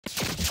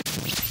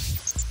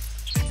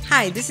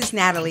Hi, this is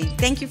Natalie.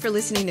 Thank you for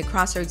listening to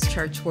Crossroads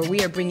Church, where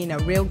we are bringing a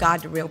real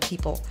God to real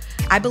people.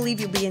 I believe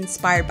you'll be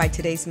inspired by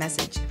today's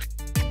message.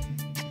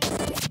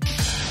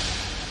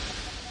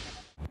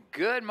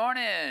 Good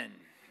morning.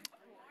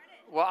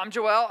 Well, I'm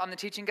Joel. I'm the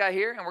teaching guy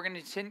here, and we're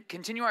going to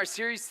continue our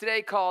series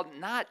today called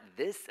Not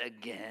This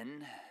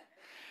Again,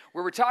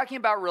 where we're talking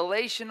about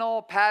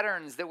relational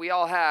patterns that we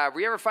all have.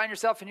 You ever find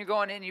yourself and you're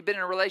going in, you've been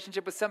in a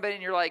relationship with somebody,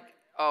 and you're like,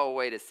 oh,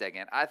 wait a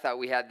second. I thought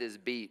we had this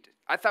beat.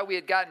 I thought we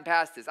had gotten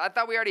past this. I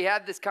thought we already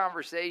had this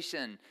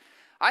conversation.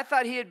 I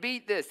thought he had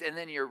beat this. And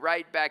then you're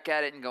right back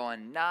at it and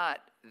going, not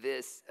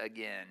this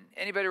again.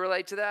 Anybody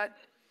relate to that?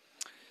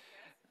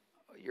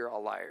 You're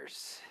all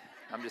liars.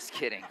 I'm just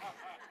kidding.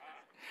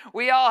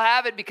 We all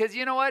have it because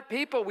you know what?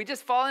 People, we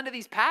just fall into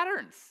these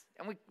patterns.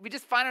 And we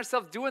just find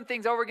ourselves doing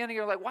things over again. And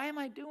you're like, why am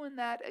I doing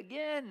that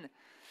again?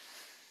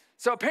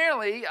 So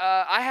apparently,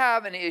 I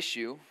have an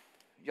issue.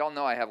 Y'all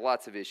know I have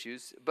lots of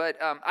issues. But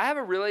I have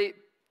a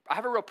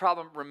real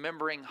problem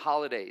remembering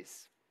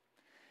holidays.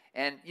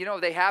 And, you know,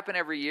 they happen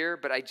every year,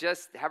 but I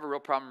just have a real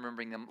problem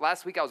remembering them.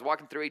 Last week I was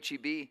walking through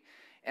HEB,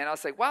 and I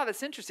was like, wow,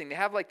 that's interesting. They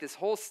have like this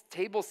whole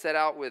table set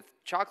out with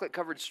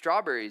chocolate-covered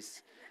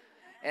strawberries.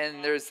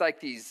 And there's like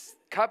these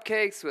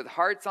cupcakes with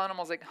hearts on them.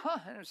 I was like,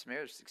 maybe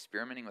they're just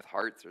experimenting with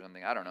hearts or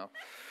something. I don't know.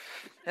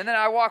 And then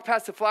I walked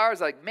past the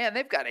flowers like, man,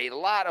 they've got a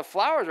lot of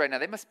flowers right now.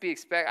 They must be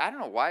I don't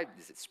know why.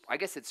 I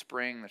guess it's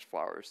spring. There's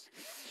flowers.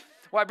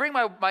 Well, I bring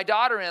my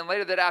daughter in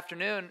later that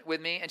afternoon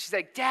with me, and she's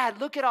like, Dad,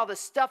 look at all the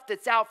stuff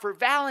that's out for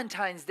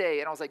Valentine's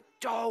Day. And I was like,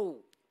 oh,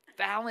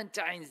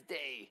 Valentine's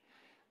Day.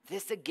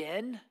 This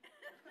again?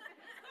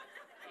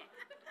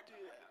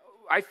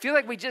 I feel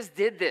like we just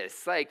did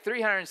this, like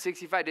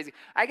 365 days ago.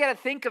 I got to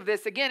think of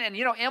this again. And,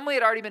 you know, Emily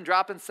had already been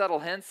dropping subtle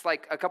hints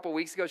like a couple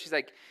weeks ago. She's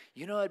like,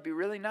 you know, it'd be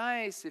really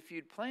nice if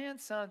you'd plan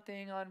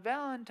something on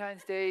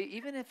Valentine's Day,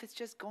 even if it's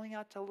just going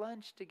out to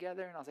lunch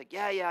together. And I was like,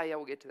 yeah,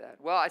 we'll get to that.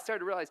 Well, I started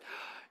to realize,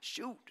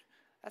 shoot,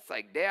 that's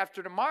like day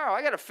after tomorrow.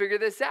 I got to figure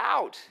this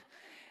out.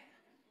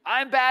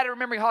 I'm bad at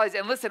remembering holidays.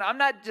 And listen, I'm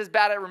not just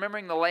bad at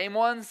remembering the lame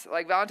ones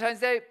like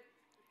Valentine's Day.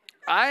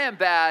 I am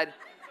bad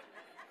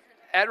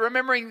at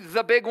remembering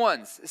the big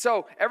ones.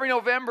 So every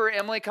November,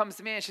 Emily comes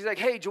to me and she's like,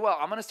 hey, Joel,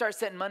 I'm going to start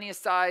setting money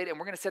aside and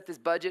we're going to set this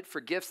budget for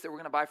gifts that we're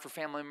going to buy for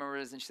family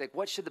members. And she's like,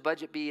 what should the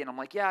budget be? And I'm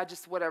like, yeah,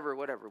 just whatever.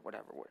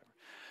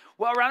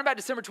 Well, around about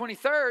December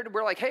 23rd,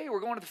 we're like, hey, we're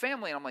going to the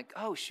family. And I'm like,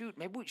 oh, shoot,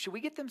 should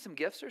we get them some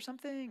gifts or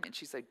something? And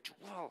she's like,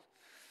 Joel,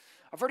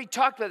 I've already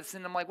talked about this.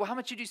 And I'm like, well, how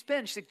much did you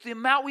spend? She's like, the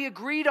amount we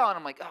agreed on.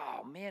 I'm like,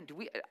 oh, man,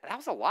 that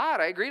was a lot.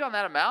 I agreed on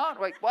that amount.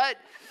 I'm like, what?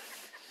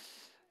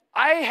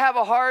 I have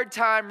a hard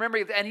time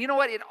remembering, and you know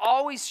what? It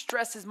always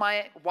stresses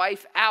my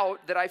wife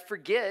out that I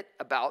forget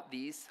about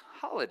these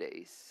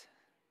holidays.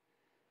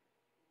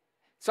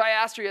 So I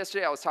asked her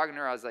yesterday, I was talking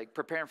to her, I was like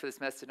preparing for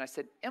this message, and I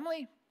said,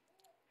 Emily,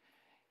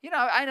 you know,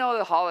 I know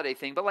the holiday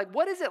thing, but like,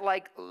 what is it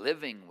like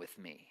living with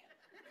me?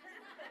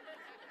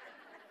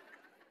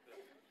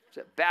 It's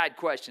a bad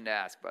question to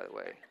ask, by the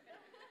way.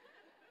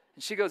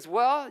 And she goes,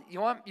 well,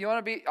 you want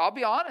to be, I'll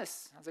be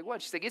honest. I was like,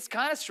 what? She's like, it's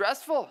kind of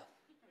stressful.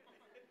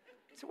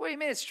 I said, what do you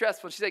mean it's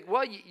stressful? She's like,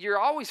 well, you're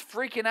always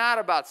freaking out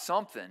about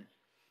something.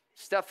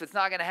 Stuff that's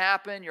not going to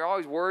happen. You're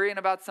always worrying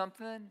about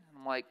something.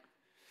 I'm like,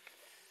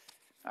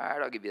 all right,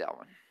 I'll give you that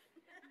one.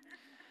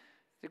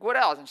 She's like, what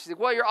else? And she's like,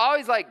 well, you're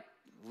always like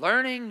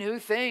learning new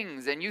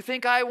things, and you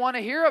think I want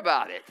to hear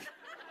about it. I'm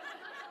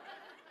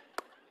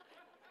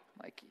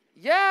like,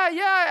 yeah.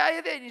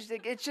 She's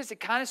like, it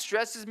kind of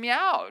stresses me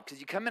out because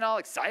you come in all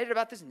excited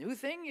about this new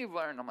thing you've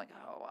learned. I'm like,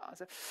 oh, wow.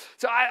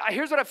 So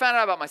here's what I found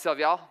out about myself,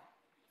 y'all.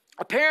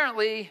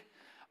 Apparently,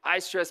 I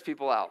stress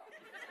people out.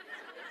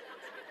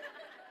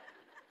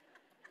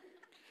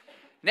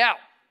 Now,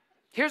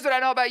 here's what I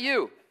know about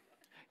you.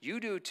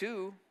 You do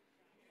too.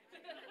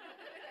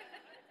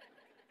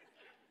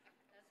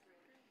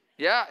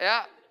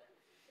 Yeah.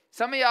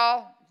 Some of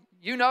y'all,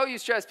 you know you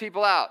stress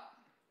people out.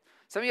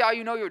 Some of y'all,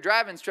 you know your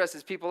driving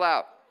stresses people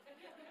out.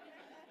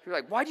 You're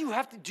like, why do you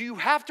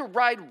have to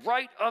ride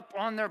right up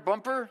on their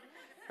bumper?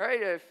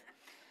 Right?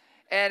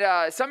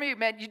 And some of you,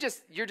 man,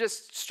 you're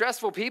just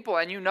stressful people,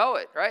 and you know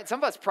it, right?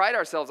 Some of us pride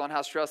ourselves on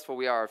how stressful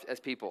we are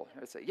as people.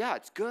 I say, yeah,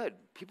 it's good.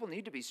 People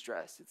need to be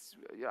stressed.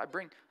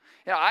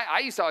 I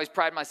used to always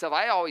pride myself.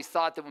 I always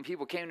thought that when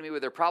people came to me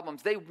with their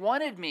problems, they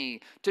wanted me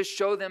to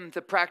show them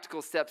the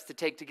practical steps to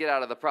take to get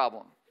out of the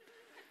problem.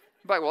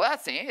 I'm like, well,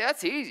 that's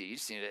easy. You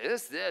just need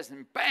this,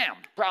 and bam,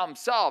 problem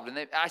solved.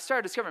 And I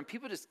started discovering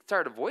people just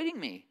started avoiding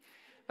me.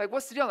 Like,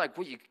 what's the deal? I'm like,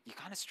 well, you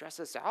kind of stress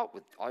us out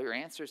with all your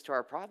answers to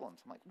our problems.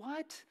 I'm like,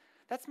 what?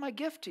 That's my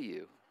gift to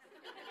you.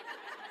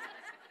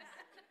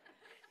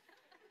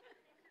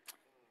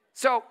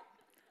 So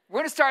we're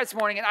going to start this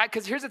morning, and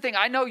because here's the thing,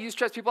 I know you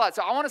stress people out.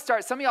 So I want to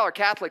start. Some of y'all are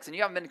Catholics, and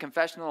you haven't been to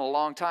confession in a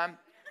long time.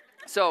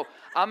 So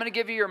I'm going to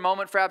give you your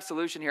moment for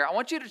absolution here. I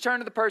want you to turn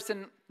to the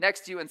person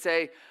next to you and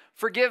say,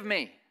 forgive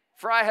me,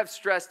 for I have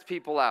stressed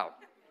people out.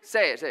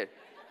 Say it.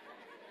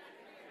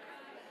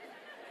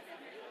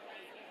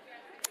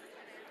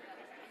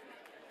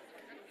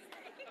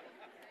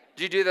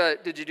 Did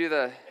you do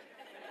the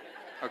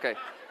Okay.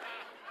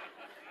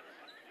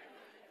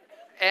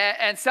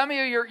 And some of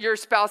you, your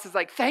spouse is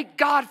like, thank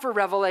God for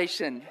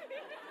revelation.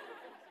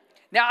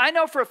 Now, I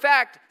know for a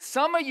fact,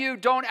 some of you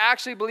don't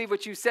actually believe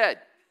what you said.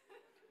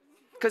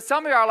 Because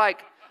some of you are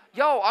like,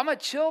 yo, I'm a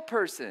chill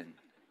person.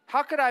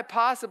 How could I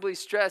possibly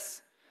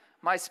stress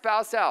my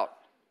spouse out?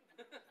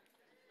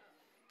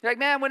 You're like,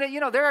 man, when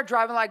they're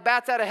driving like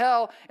bats out of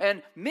hell,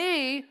 and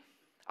me,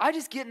 I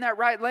just get in that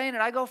right lane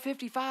and I go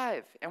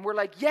 55. And we're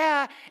like,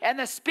 yeah, and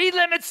the speed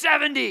limit's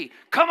 70.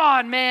 Come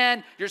on,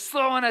 man. You're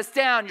slowing us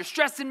down. You're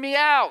stressing me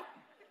out.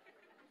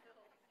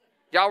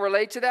 Y'all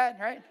relate to that,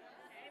 right? Amen.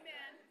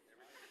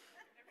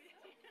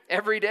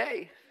 Every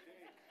day.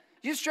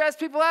 You stress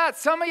people out.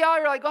 Some of y'all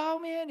are like, oh,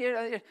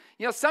 man.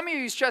 Some of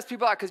you stress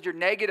people out because you're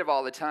negative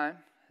all the time.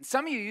 And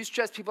some of you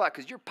stress people out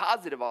because you're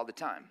positive all the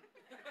time.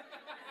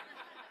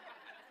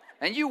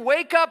 And you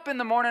wake up in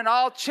the morning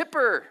all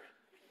chipper.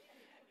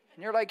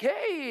 And you're like,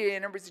 hey,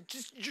 and everybody's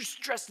just, you're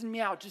stressing me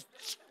out. Just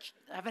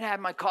I haven't had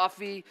my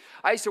coffee.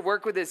 I used to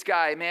work with this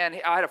guy, man.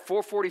 I had a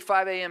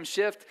 4:45 a.m.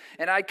 shift,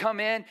 and I'd come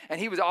in,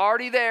 and he was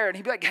already there. And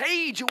he'd be like,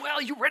 hey,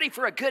 Joel, you ready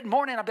for a good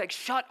morning? I'd be like,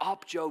 shut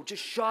up, Joe.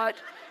 Just shut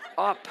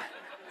up.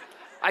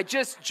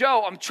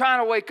 Joe, I'm trying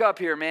to wake up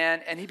here,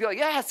 man. And he'd be like,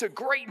 yeah, it's a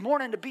great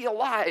morning to be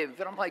alive.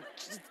 And I'm like,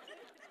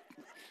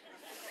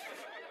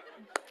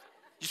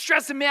 you're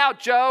stressing me out,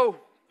 Joe.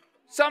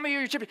 Some of you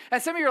are chipping,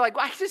 and some of you are like,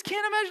 well, I just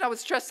can't imagine I would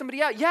stress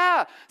somebody out.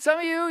 Yeah, some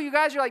of you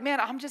guys are like, man,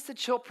 I'm just a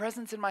chill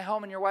presence in my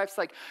home. And your wife's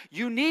like,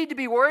 you need to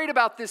be worried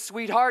about this,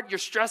 sweetheart. You're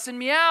stressing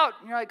me out.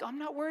 And you're like, I'm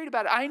not worried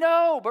about it. I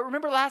know, but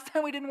remember last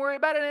time we didn't worry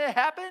about it and it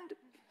happened?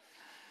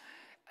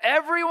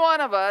 Every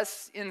one of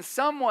us, in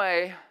some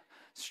way,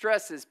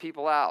 stresses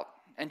people out.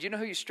 And do you know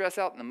who you stress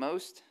out the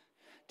most?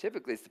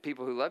 Typically, it's the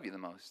people who love you the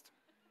most.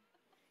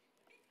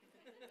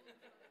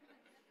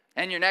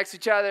 And you're next to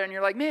each other, and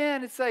you're like,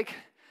 man, it's like,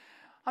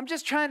 I'm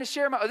just trying to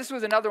share this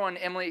was another one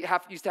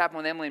used to happen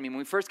with Emily and me. When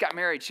we first got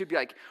married, she'd be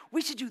like,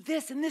 we should do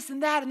this and this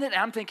and that. And then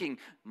I'm thinking,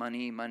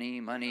 money, money,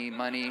 money,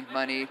 money,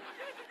 money.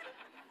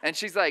 And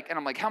she's like, and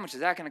I'm like, how much is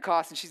that going to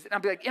cost? And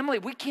I'd be like, Emily,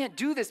 we can't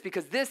do this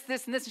because this,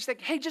 this, and this. And she's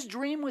like, hey, just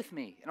dream with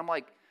me. And I'm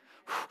like,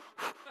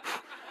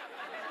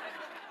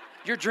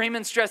 you're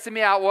dreaming, stressing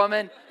me out,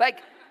 woman. Like,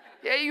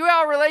 yeah, you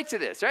all relate to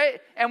this,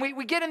 right? And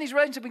we get in these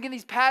relationships, we get in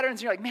these patterns,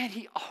 and you're like, man,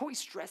 he always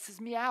stresses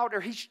me out,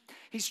 or he's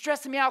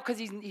stressing me out because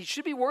he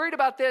should be worried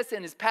about this,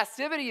 and his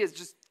passivity is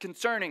just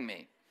concerning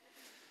me.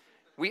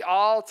 We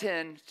all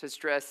tend to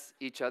stress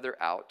each other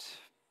out.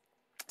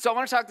 So I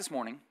want to talk this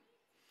morning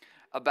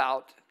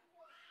about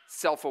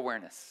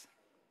self-awareness.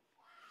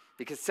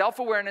 Because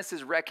self-awareness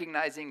is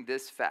recognizing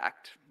this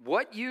fact.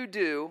 What you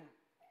do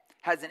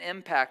has an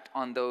impact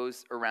on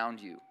those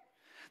around you.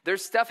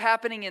 There's stuff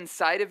happening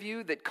inside of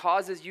you that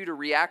causes you to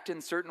react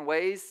in certain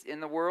ways in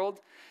the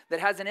world that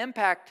has an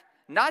impact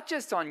not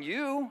just on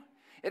you,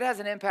 it has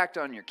an impact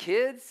on your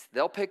kids.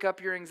 They'll pick up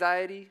your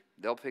anxiety.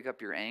 They'll pick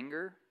up your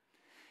anger.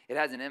 It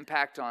has an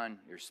impact on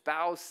your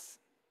spouse.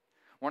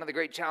 One of the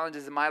great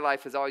challenges in my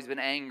life has always been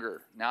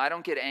anger. Now, I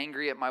don't get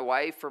angry at my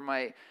wife or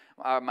my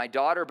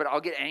daughter, but I'll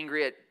get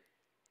angry at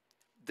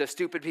the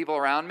stupid people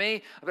around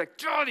me. I'll be like,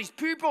 oh, these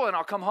people. And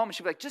I'll come home and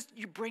she'll be like,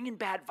 you're bringing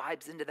bad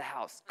vibes into the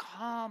house.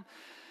 Calm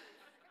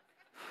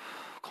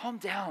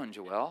down,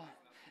 Joel.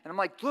 And I'm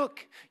like,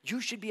 look,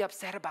 you should be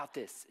upset about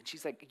this. And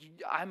she's like,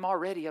 I'm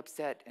already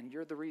upset, and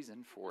you're the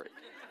reason for it.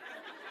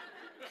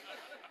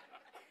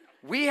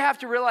 We have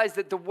to realize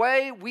that the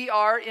way we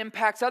are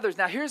impacts others.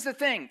 Now, here's the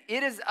thing.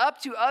 It is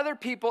up to other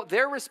people.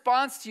 Their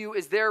response to you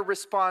is their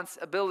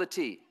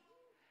responsibility.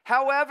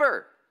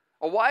 However,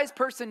 a wise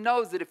person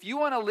knows that if you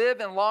want to live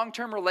in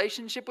long-term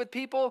relationship with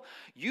people,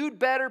 you'd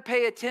better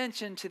pay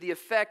attention to the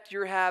effect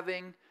you're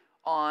having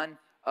on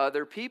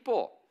other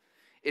people.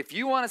 If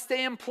you want to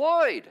stay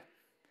employed,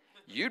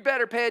 you'd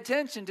better pay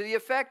attention to the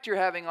effect you're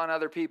having on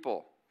other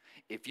people.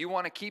 If you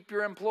want to keep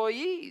your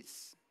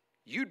employees,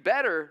 you'd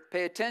better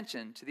pay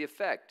attention to the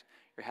effect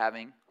you're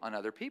having on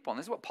other people. And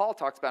this is what Paul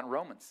talks about in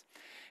Romans.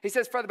 He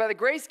says, "Father, by the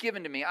grace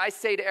given to me, I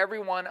say to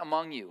everyone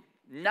among you,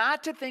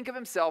 not to think of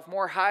himself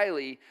more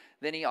highly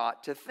than he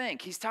ought to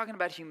think." He's talking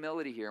about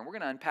humility here, and we're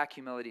going to unpack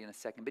humility in a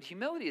second. But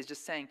humility is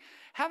just saying,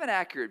 have an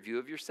accurate view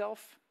of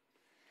yourself.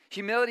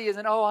 Humility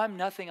isn't, oh, I'm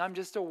nothing, I'm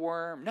just a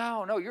worm.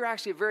 No, you're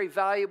actually a very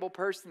valuable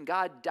person.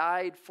 God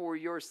died for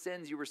your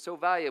sins. You were so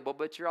valuable,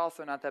 but you're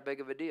also not that big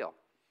of a deal.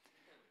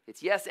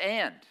 It's yes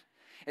and.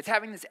 It's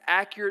having this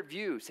accurate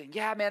view, saying,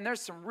 yeah, man,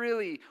 there's some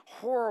really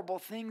horrible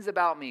things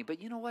about me,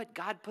 but you know what?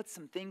 God put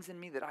some things in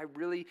me that I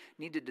really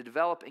needed to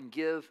develop and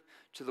give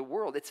to the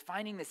world. It's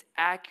finding this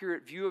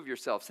accurate view of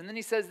yourselves. And then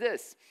he says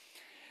this,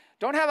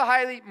 don't have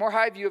a more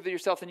high view of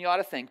yourself than you ought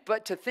to think,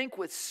 but to think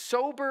with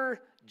sober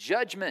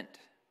judgment,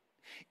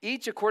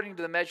 each according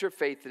to the measure of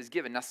faith that is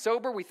given. Now,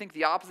 sober, we think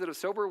the opposite of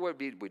sober would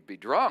be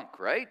drunk,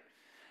 right?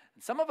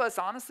 And some of us,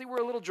 honestly, we're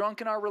a little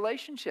drunk in our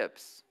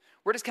relationships.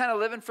 We're just kind of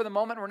living for the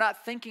moment. We're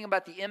not thinking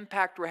about the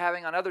impact we're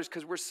having on others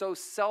because we're so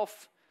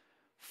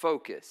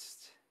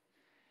self-focused.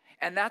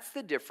 And that's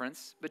the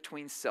difference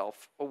between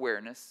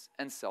self-awareness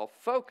and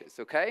self-focus,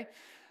 okay?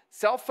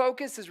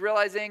 Self-focus is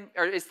realizing,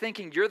 or is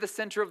thinking you're the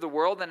center of the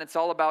world and it's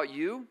all about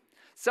you.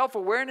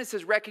 Self-awareness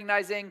is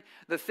recognizing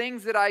the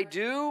things that I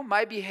do,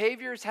 my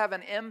behaviors have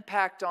an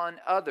impact on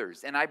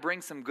others. And I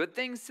bring some good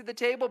things to the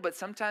table, but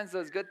sometimes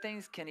those good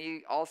things can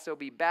also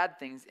be bad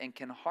things and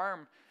can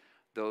harm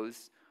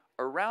those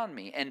around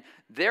me. And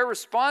their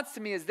response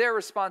to me is their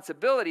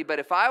responsibility. But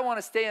if I want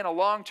to stay in a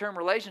long-term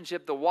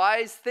relationship, the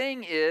wise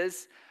thing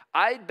is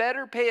I'd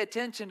better pay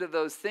attention to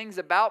those things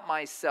about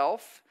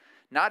myself,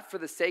 not for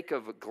the sake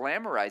of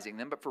glamorizing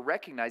them, but for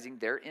recognizing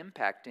they're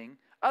impacting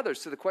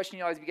others. So the question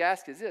you always be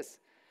asked is this: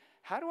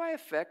 how do I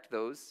affect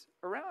those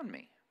around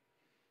me?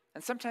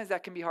 And sometimes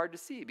that can be hard to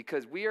see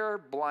because we are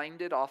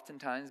blinded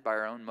oftentimes by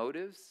our own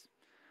motives,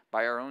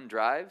 by our own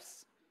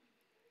drives.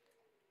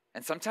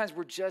 And sometimes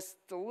we're just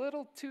a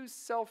little too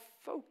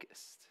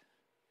self-focused.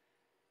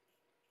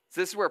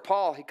 So this is where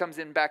Paul, he comes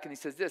in back and he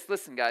says this: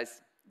 listen,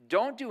 guys,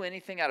 don't do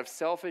anything out of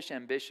selfish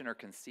ambition or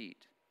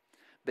conceit,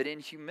 but in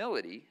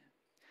humility,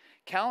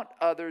 count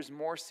others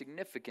more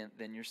significant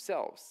than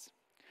yourselves.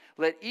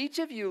 Let each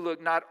of you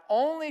look not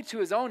only to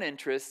his own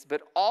interests,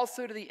 but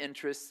also to the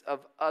interests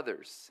of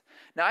others.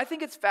 Now, I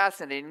think it's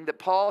fascinating that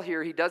Paul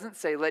here, he doesn't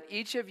say, let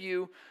each of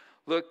you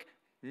look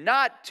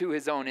not to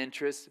his own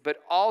interests, but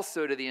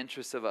also to the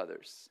interests of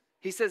others.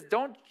 He says,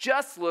 don't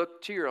just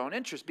look to your own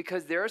interests,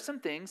 because there are some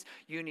things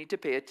you need to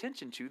pay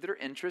attention to that are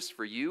interests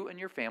for you and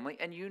your family,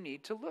 and you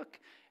need to look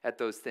at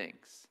those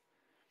things.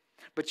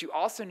 But you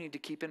also need to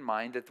keep in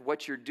mind that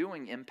what you're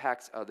doing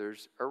impacts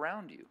others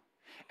around you.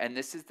 And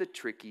this is the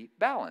tricky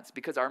balance,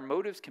 because our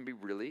motives can be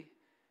really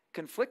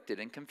conflicted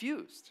and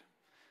confused.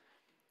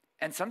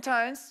 And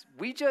sometimes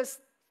we just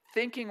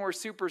thinking we're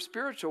super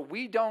spiritual,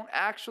 we don't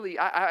actually.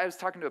 I was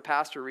talking to a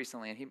pastor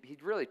recently, and he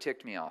really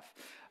ticked me off.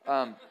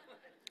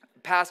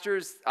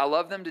 Pastors, I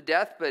love them to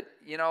death, but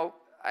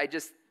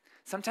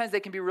sometimes they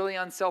can be really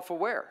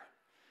unself-aware.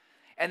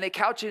 And they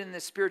couch it in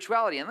this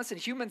spirituality. And listen,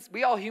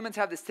 all humans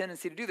have this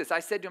tendency to do this.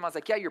 I said to him, I was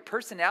like, yeah, your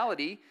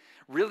personality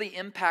really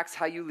impacts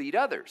how you lead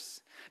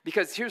others.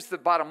 Because here's the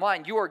bottom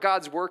line: you are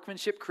God's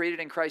workmanship, created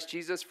in Christ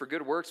Jesus for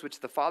good works,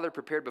 which the Father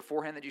prepared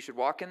beforehand that you should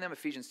walk in them,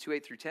 Ephesians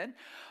 2:8-10.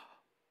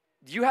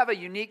 You have a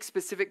unique,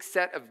 specific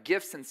set of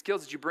gifts and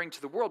skills that you bring to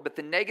the world, but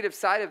the negative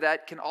side of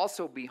that can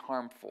also be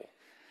harmful.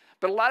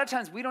 But a lot of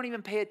times we don't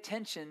even pay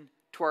attention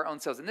to our own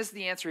selves. And this is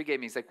the answer he gave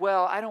me. He's like,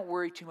 well, I don't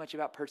worry too much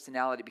about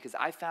personality because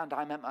I found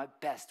I'm at my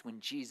best when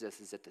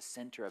Jesus is at the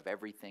center of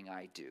everything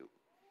I do.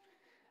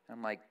 And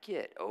I'm like,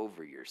 get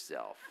over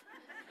yourself.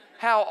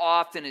 How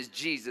often is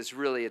Jesus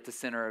really at the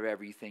center of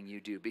everything you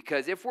do?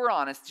 Because if we're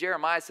honest,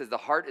 Jeremiah says the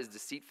heart is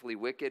deceitfully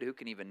wicked. Who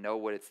can even know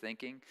what it's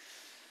thinking?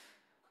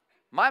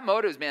 My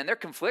motives, man, they're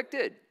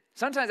conflicted.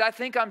 Sometimes I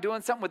think I'm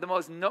doing something with the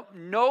most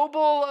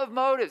noble of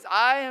motives.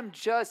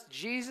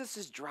 Jesus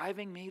is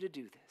driving me to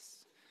do this.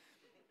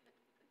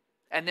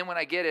 And then when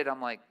I get it,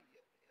 I'm like,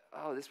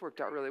 oh, this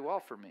worked out really well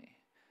for me.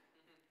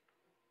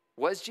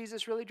 Was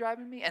Jesus really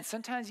driving me? And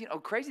sometimes,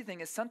 crazy thing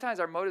is sometimes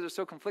our motives are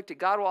so conflicted,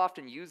 God will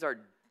often use our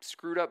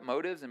screwed up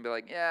motives and be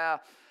like, yeah,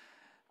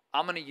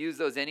 I'm going to use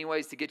those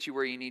anyways to get you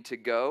where you need to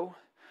go.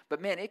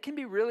 But man, it can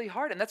be really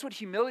hard. And that's what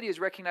humility is,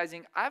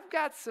 recognizing I've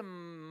got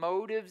some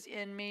motives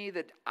in me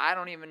that I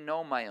don't even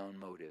know my own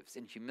motives.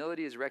 And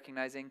humility is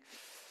recognizing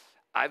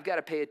I've got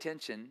to pay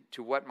attention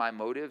to what my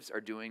motives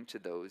are doing to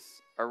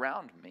those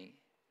around me.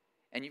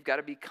 And you've got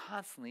to be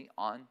constantly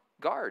on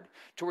guard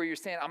to where you're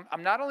saying,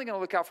 I'm not only going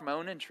to look out for my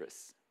own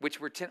interests,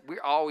 which we're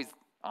always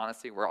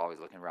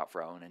looking out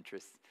for our own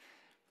interests,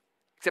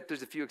 except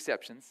there's a few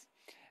exceptions.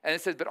 And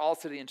it says, but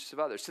also the interests of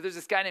others. So there's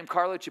this guy named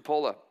Carlo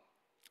Cipolla,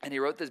 and he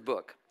wrote this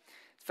book.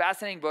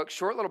 Fascinating book,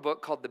 short little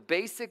book called The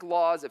Basic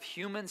Laws of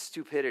Human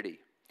Stupidity.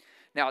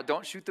 Now,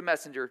 don't shoot the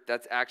messenger.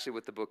 That's actually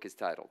what the book is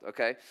titled,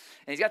 okay? And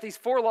he's got these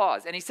 4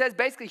 laws. And he says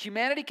basically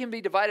humanity can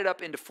be divided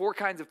up into 4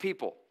 kinds of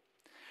people.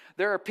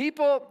 There are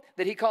people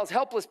that he calls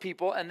helpless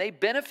people, and they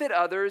benefit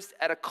others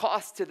at a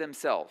cost to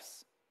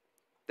themselves.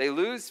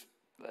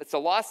 It's a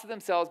loss to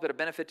themselves, but a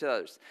benefit to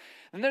others.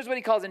 And there's what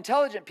he calls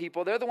intelligent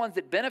people. They're the ones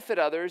that benefit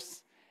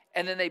others,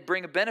 and then they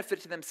bring a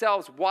benefit to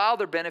themselves while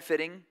they're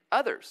benefiting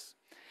others.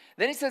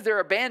 Then he says there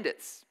are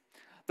bandits.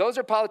 Those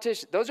are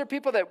politicians. Those are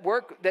people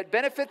that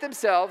benefit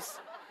themselves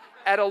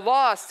at a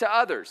loss to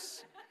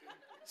others.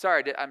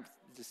 Sorry, I'm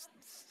just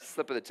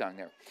slip of the tongue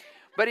there.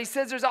 But he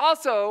says there's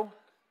also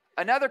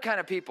another kind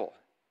of people.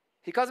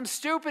 He calls them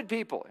stupid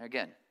people.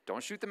 Again,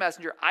 don't shoot the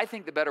messenger. I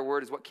think the better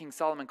word is what King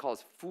Solomon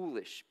calls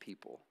foolish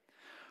people.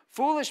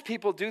 Foolish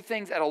people do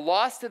things at a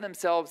loss to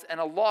themselves and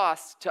a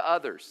loss to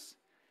others.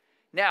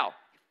 Now,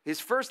 his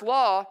first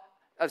law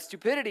of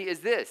stupidity is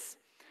this: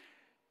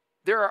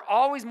 there are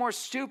always more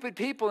stupid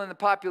people in the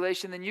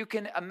population than you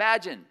can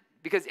imagine.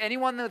 Because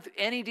anyone with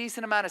any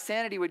decent amount of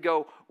sanity would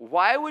go,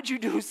 why would you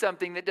do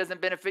something that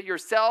doesn't benefit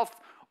yourself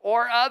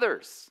or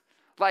others?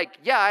 Like,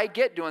 yeah, I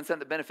get doing something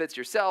that benefits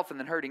yourself and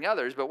then hurting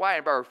others, but why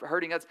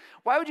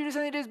would you do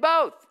something that does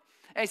both?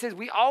 And he says,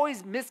 we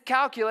always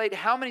miscalculate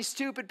how many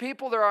stupid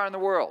people there are in the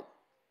world.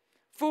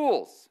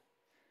 Fools.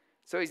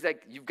 So he's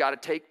like, you've got to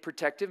take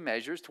protective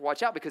measures to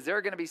watch out, because there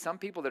are going to be some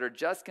people that are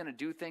just going to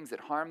do things that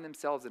harm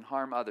themselves and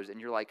harm others. And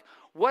you're like,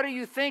 what are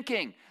you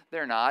thinking?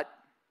 They're not.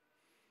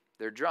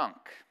 They're drunk.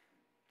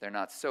 They're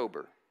not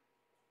sober.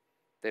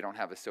 They don't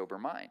have a sober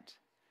mind.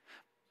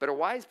 But a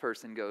wise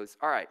person goes,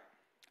 all right,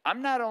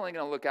 I'm not only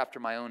going to look after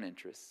my own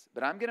interests,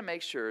 but I'm going to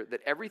make sure that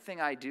everything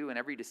I do and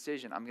every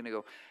decision, I'm going to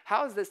go,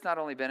 how is this not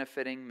only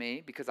benefiting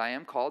me, because I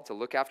am called to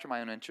look after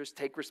my own interests,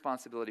 take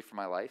responsibility for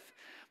my life,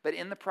 but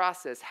in the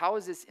process, how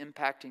is this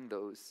impacting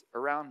those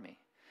around me?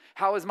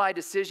 How is my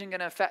decision going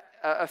to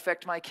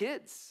affect my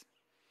kids?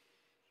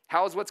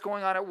 How is what's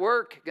going on at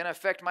work going to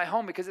affect my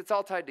home? Because it's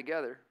all tied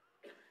together.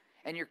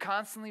 And you're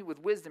constantly, with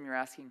wisdom, you're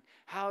asking,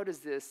 how does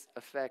this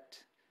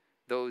affect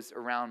those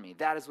around me?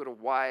 That is what a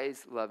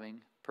wise,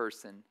 loving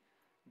person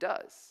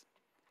does.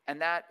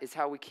 And that is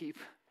how we keep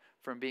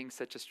from being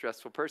such a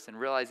stressful person,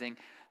 realizing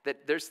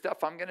that there's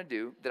stuff I'm going to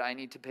do that I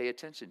need to pay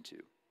attention to.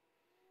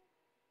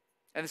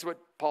 And this is what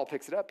Paul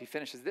picks it up. He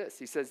finishes this.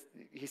 He says,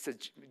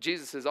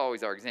 Jesus is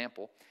always our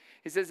example.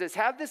 He says this,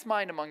 have this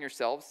mind among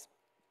yourselves,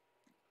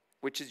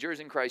 which is yours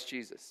in Christ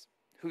Jesus,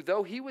 who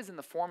though he was in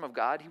the form of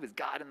God, he was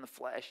God in the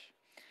flesh.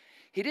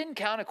 He didn't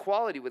count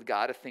equality with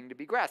God a thing to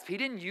be grasped. He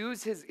didn't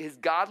use his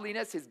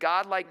godliness, his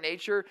godlike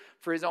nature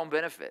for his own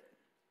benefit.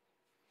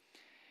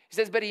 He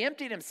says, but he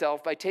emptied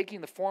himself by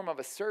taking the form of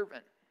a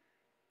servant.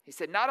 He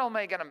said, not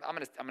only am I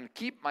going to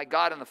keep my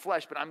God in the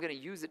flesh, but I'm going to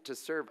use it to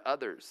serve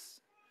others.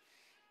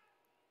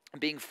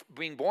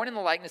 Being born in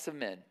the likeness of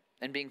men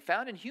and being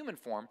found in human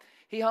form,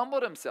 he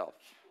humbled himself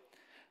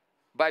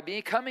by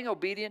becoming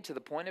obedient to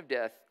the point of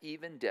death,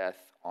 even death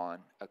on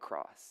a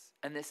cross.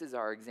 And this is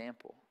our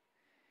example.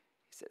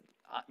 He said,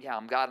 yeah,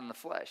 I'm God in the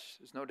flesh.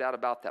 There's no doubt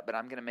about that, but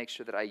I'm going to make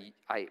sure that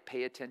I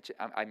pay attention.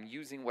 I'm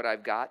using what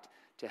I've got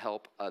to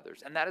help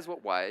others. And that is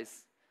what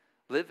wise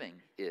living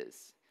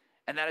is.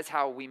 And that is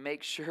how we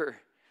make sure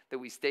that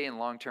we stay in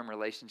long-term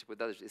relationship with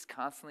others, is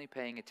constantly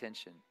paying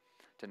attention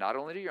to not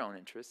only to your own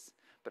interests,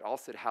 but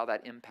also to how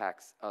that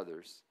impacts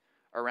others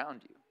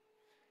around you.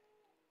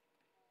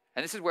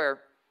 And this is where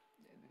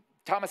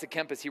Thomas à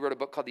Kempis, he wrote a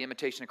book called The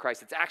Imitation of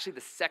Christ. It's actually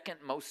the second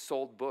most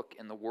sold book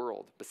in the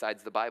world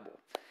besides the Bible.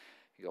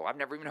 You go, I've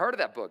never even heard of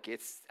that book.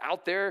 It's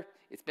out there.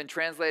 It's been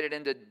translated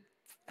into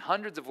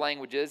hundreds of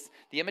languages.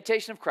 The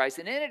Imitation of Christ.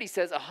 And in it he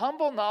says, a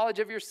humble knowledge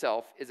of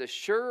yourself is a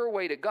surer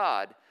way to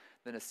God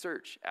than a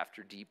search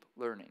after deep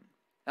learning.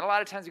 And a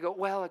lot of times we go,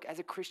 well, look, as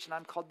a Christian,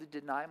 I'm called to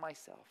deny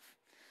myself.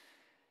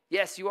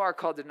 Yes, you are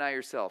called to deny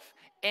yourself.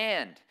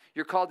 And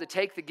you're called to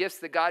take the gifts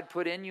that God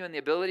put in you and the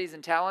abilities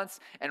and talents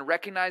and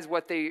recognize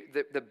what the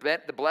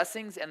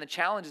blessings and the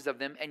challenges of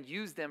them and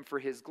use them for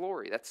his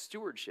glory. That's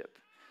stewardship.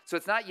 So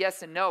it's not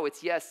yes and no,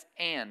 it's yes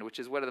and, which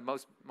is one of the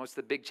most of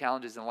the big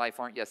challenges in life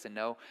aren't yes and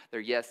no,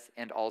 they're yes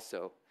and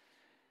also.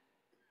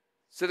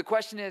 So the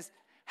question is,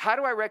 how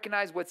do I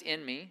recognize what's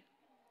in me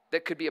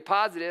that could be a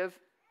positive,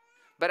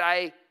 but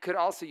I could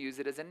also use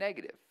it as a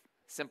negative?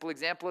 Simple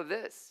example of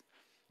this.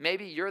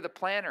 Maybe you're the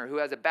planner who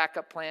has a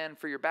backup plan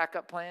for your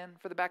backup plan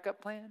for the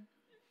backup plan.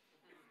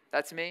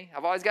 That's me.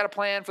 I've always got a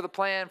plan for the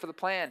plan for the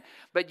plan.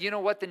 But you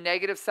know what the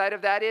negative side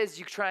of that is?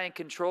 You try and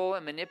control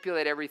and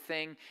manipulate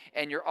everything,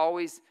 and you're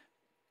always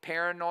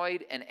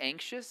paranoid and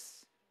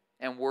anxious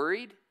and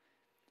worried.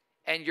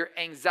 And your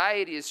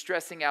anxiety is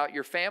stressing out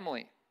your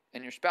family.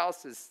 And your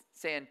spouse is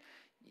saying,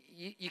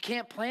 you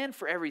can't plan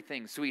for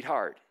everything,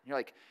 sweetheart. And you're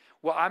like,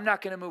 well, I'm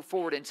not going to move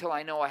forward until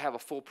I know I have a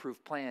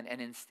foolproof plan.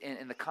 And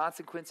in the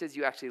consequences,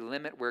 you actually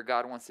limit where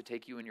God wants to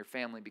take you and your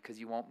family because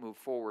you won't move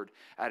forward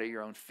out of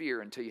your own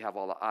fear until you have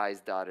all the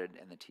I's dotted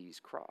and the T's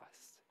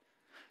crossed.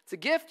 It's a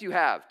gift you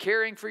have,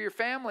 caring for your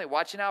family,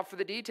 watching out for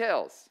the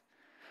details.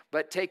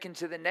 But taken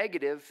to the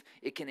negative,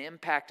 it can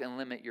impact and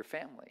limit your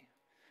family.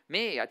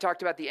 Me, I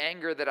talked about the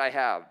anger that I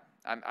have.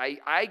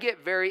 I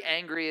get very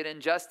angry at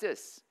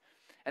injustice.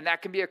 And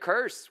that can be a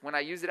curse when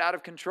I use it out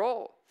of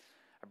control.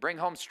 I bring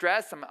home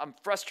stress. I'm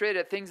frustrated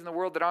at things in the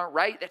world that aren't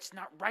right. That's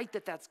not right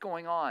that that's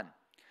going on.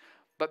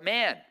 But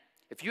man,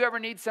 if you ever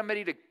need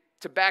somebody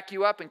to back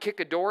you up and kick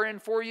a door in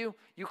for you,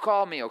 you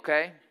call me,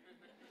 okay?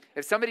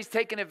 If somebody's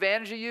taking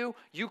advantage of you,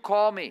 you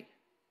call me.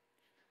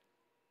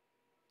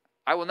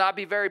 I will not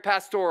be very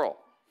pastoral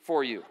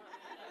for you.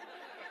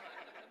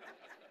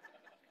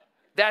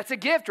 That's a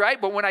gift, right?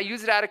 But when I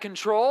use it out of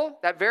control,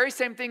 that very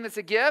same thing that's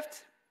a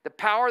gift, the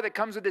power that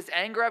comes with this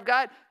anger I've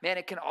got, man,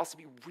 it can also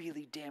be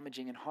really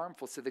damaging and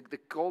harmful. So the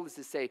goal is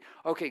to say,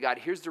 okay, God,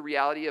 here's the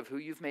reality of who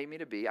you've made me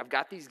to be. I've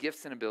got these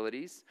gifts and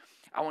abilities.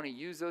 I want to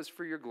use those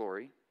for your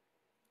glory.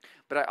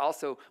 But I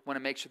also want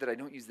to make sure that I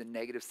don't use the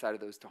negative side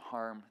of those to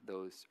harm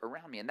those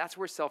around me. And that's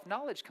where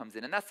self-knowledge comes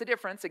in. And that's the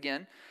difference,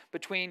 again,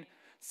 between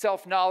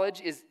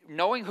self-knowledge is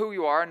knowing who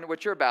you are and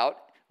what you're about,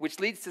 which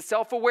leads to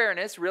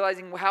self-awareness,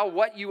 realizing how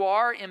what you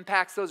are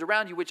impacts those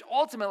around you, which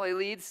ultimately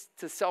leads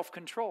to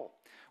self-control,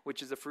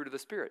 which is a fruit of the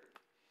Spirit.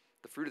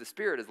 The fruit of the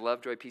Spirit is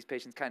love, joy, peace,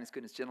 patience, kindness,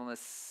 goodness,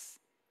 gentleness,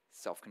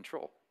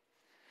 self-control.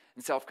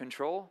 And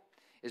self-control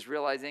is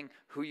realizing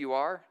who you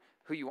are,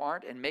 who you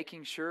aren't, and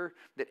making sure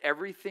that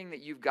everything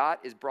that you've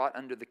got is brought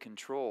under the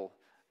control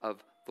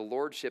of the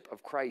lordship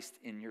of Christ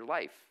in your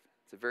life.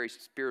 It's a very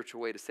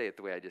spiritual way to say it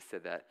the way I just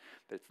said that.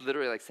 But it's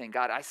literally like saying,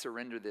 God, I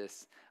surrender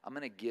this. I'm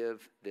going to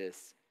give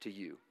this to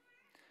you.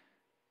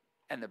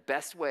 And the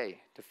best way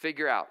to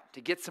figure out,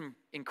 to get some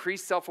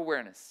increased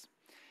self-awareness,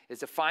 is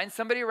to find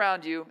somebody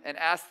around you and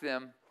ask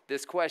them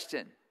this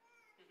question.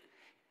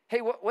 Hey,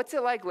 what's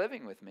it like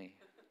living with me?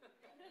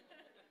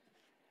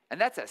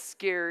 And that's a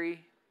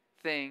scary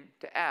thing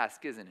to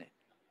ask, isn't it?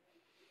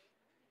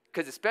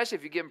 Because especially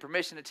if you give them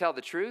permission to tell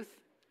the truth,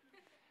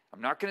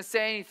 I'm not going to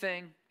say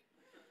anything.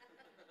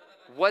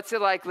 What's it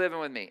like living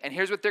with me? And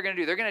here's what they're going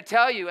to do. They're going to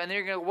tell you, and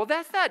they're going to go, well,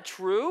 that's not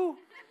true.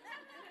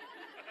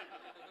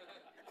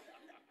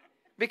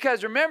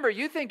 Because remember,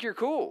 you think you're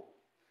cool.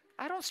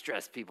 I don't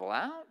stress people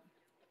out.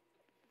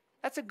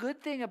 That's a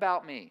good thing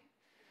about me.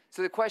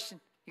 So the question,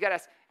 you got to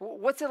ask,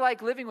 what's it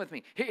like living with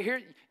me?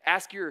 Here,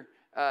 ask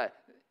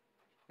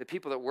the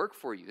people that work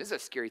for you. This is a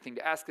scary thing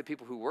to ask the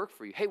people who work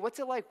for you. Hey, what's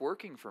it like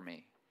working for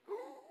me?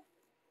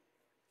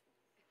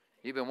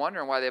 You've been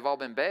wondering why they've all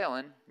been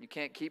bailing. You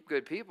can't keep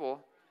good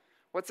people.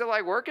 What's it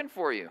like working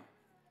for you?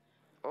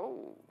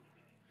 Oh.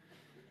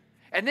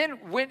 And then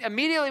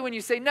immediately when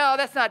you say, no,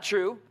 that's not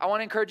true, I want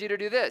to encourage you to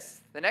do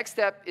this. The next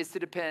step is to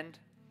depend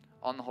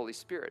on the Holy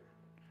Spirit.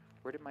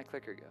 Where did my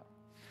clicker go?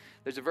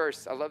 There's a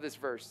verse. I love this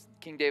verse.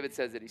 King David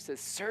says it. He says,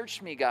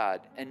 search me,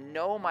 God, and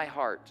know my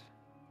heart.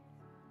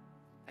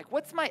 Like,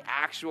 what's my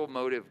actual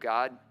motive,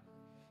 God?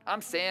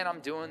 I'm saying I'm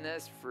doing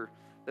this for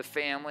the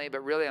family,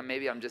 but really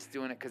maybe I'm just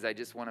doing it because I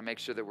just want to make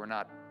sure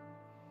that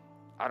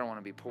I don't want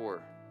to be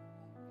poor.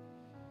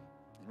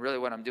 And really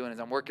what I'm doing is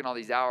I'm working all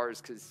these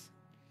hours because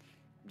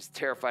I'm just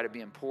terrified of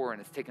being poor and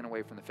it's taken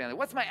away from the family.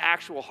 What's my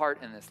actual heart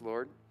in this,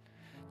 Lord?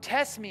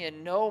 Test me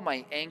and know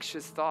my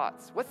anxious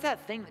thoughts. What's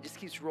that thing that just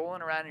keeps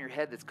rolling around in your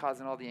head that's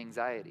causing all the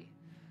anxiety?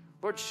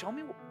 Lord, show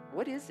me,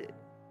 what is it?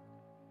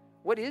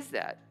 What is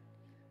that?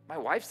 My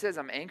wife says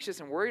I'm anxious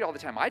and worried all the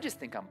time. I just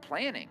think I'm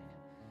planning.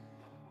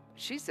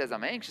 She says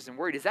I'm anxious and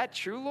worried. Is that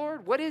true,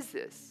 Lord? What is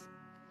this?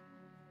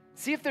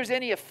 See if there's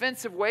any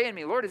offensive way in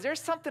me. Lord, is there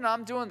something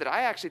I'm doing that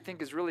I actually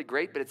think is really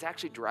great, but it's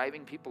actually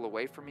driving people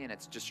away from me and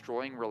it's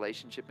destroying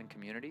relationship and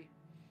community?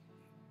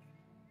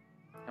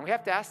 And we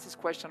have to ask this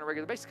question on a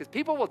regular basis because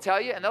people will tell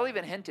you and they'll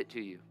even hint it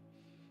to you.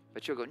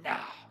 But you'll go, no,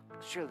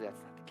 surely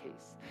that's not the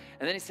case.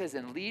 And then he says,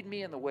 and lead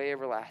me in the way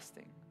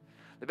everlasting.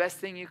 The best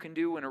thing you can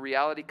do when a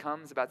reality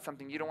comes about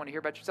something you don't want to hear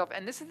about yourself,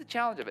 and this is the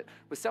challenge of it,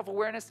 with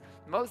self-awareness,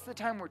 most of the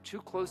time we're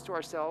too close to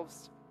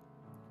ourselves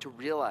to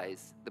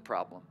realize the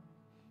problem.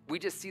 We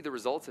just see the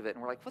results of it,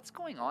 and we're like, what's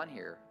going on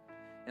here?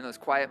 In those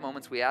quiet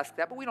moments, we ask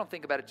that, but we don't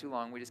think about it too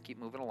long. We just keep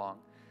moving along.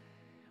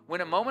 When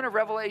a moment of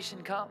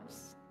revelation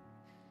comes,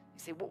 you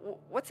say,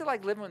 what's it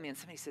like living with me? And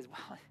somebody says,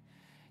 well,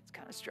 it's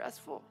kind of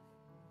stressful.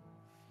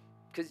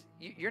 Because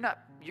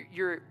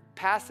you're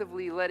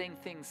passively letting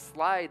things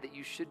slide that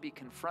you should be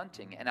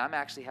confronting, and I'm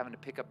actually having to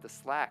pick up the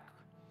slack.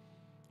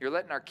 You're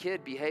letting our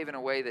kid behave in a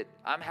way that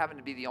I'm having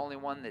to be the only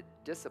one that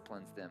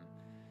disciplines them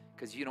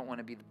because you don't want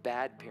to be the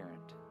bad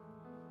parent.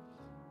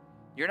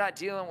 You're not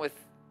dealing with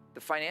the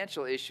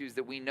financial issues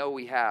that we know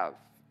we have.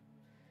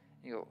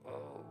 You go,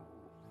 oh.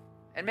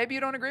 And maybe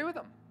you don't agree with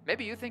them.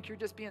 Maybe you think you're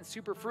just being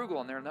super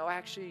frugal, and they're, no,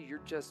 actually,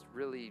 you're just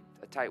really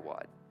a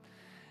tightwad.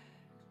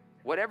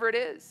 Whatever it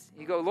is,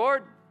 you go,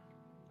 Lord,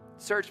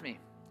 search me,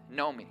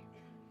 know me,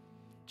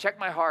 check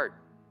my heart.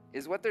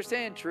 Is what they're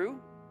saying true?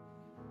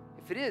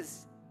 If it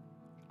is,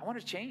 I want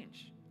to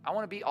change. I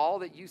want to be all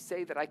that you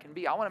say that I can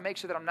be. I want to make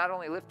sure that I'm not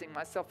only lifting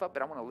myself up,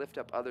 but I want to lift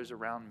up others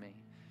around me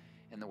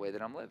in the way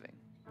that I'm living.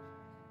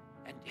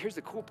 And here's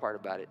the cool part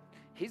about it.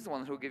 He's the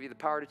one who will give you the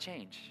power to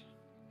change.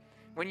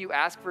 When you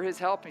ask for his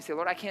help and you say,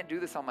 Lord, I can't do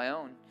this on my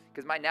own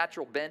because my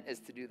natural bent is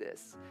to do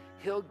this.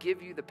 He'll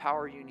give you the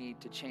power you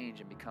need to change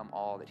and become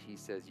all that he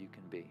says you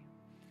can be.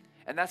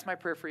 And that's my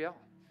prayer for y'all.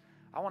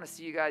 I want to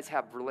see you guys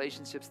have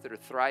relationships that are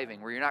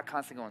thriving, where you're not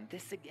constantly going,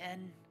 this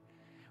again?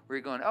 Where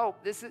you're going, oh,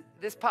 this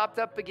popped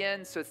up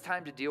again, so it's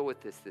time to deal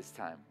with this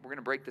time. We're going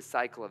to break the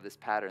cycle of this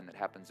pattern that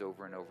happens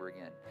over and over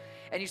again.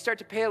 And you start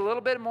to pay a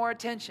little bit more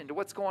attention to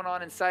what's going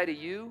on inside of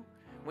you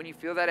when you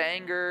feel that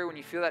anger, when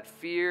you feel that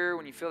fear,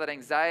 when you feel that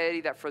anxiety,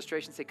 that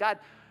frustration. Say, God,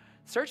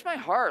 search my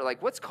heart.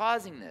 Like, what's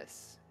causing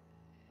this?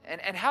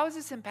 And how is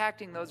this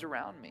impacting those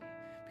around me?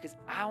 Because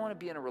I want to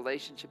be in a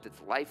relationship that's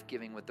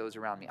life-giving with those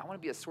around me. I want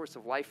to be a source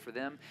of life for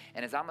them.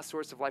 And as I'm a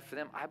source of life for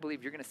them, I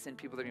believe you're going to send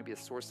people that are going to be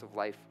a source of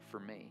life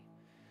for me.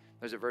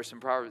 There's a verse in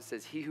Proverbs that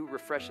says, he who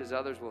refreshes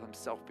others will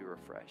himself be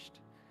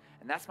refreshed.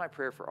 And that's my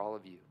prayer for all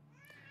of you,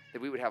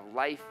 that we would have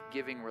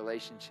life-giving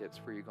relationships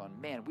where you're going,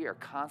 man, we are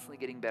constantly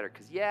getting better.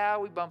 Because, yeah,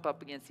 we bump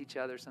up against each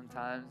other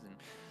sometimes.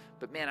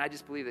 But, man, I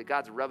just believe that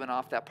God's rubbing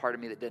off that part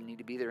of me that doesn't need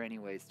to be there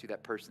anyways to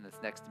that person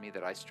that's next to me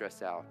that I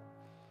stress out.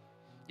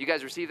 You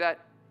guys receive that?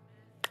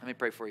 Let me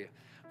pray for you.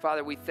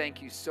 Father, we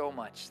thank you so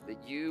much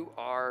that you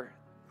are,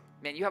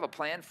 man, you have a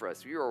plan for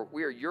us. We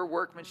are your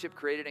workmanship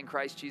created in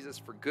Christ Jesus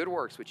for good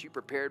works, which you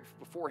prepared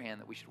beforehand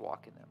that we should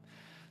walk in them.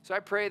 So I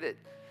pray that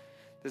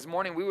this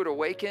morning we would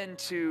awaken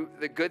to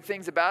the good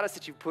things about us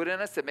that you've put in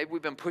us that maybe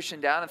we've been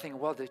pushing down and thinking,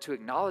 well, to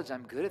acknowledge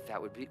I'm good at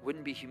that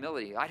wouldn't be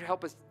humility. I'd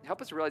help us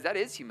realize that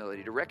is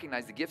humility, to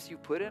recognize the gifts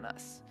you've put in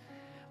us.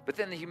 But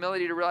then the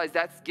humility to realize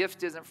that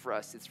gift isn't for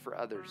us, it's for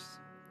others.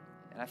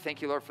 And I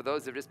thank you, Lord, for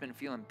those that have just been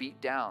feeling beat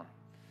down.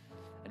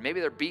 And maybe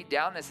their beat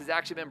downness has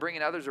actually been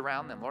bringing others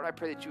around them. Lord, I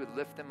pray that you would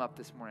lift them up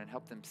this morning and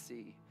help them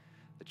see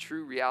the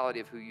true reality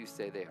of who you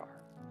say they are.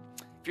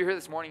 If you're here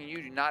this morning and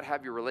you do not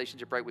have your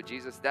relationship right with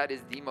Jesus, that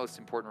is the most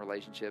important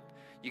relationship.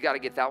 You got to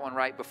get that one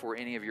right before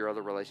any of your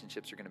other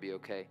relationships are going to be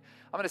okay.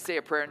 I'm going to say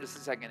a prayer in just a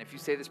second. If you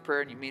say this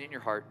prayer and you mean it in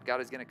your heart,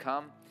 God is going to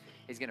come.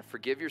 He's going to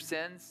forgive your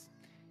sins.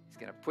 He's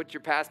going to put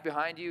your past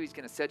behind you. He's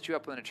going to set you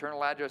up with an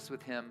eternal address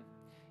with him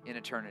in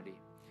eternity.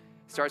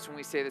 It starts when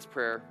we say this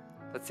prayer.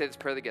 Let's say this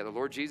prayer together.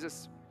 Lord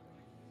Jesus,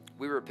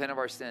 we repent of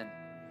our sin.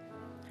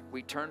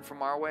 We turn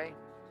from our way.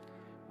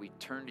 We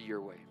turn to your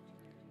way.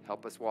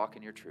 Help us walk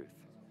in your truth.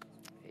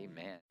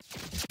 Amen.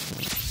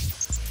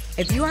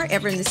 If you are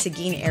ever in the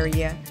Seguin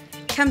area,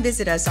 come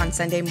visit us on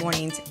Sunday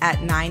mornings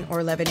at 9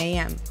 or 11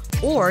 a.m.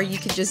 Or you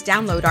can just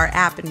download our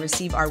app and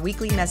receive our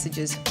weekly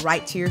messages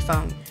right to your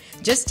phone.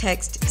 Just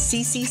text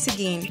CC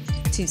Seguin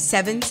to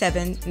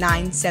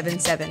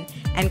 77977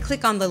 and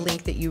click on the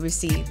link that you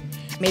receive.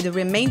 May the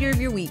remainder of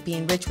your week be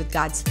enriched with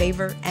God's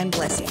favor and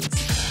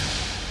blessings.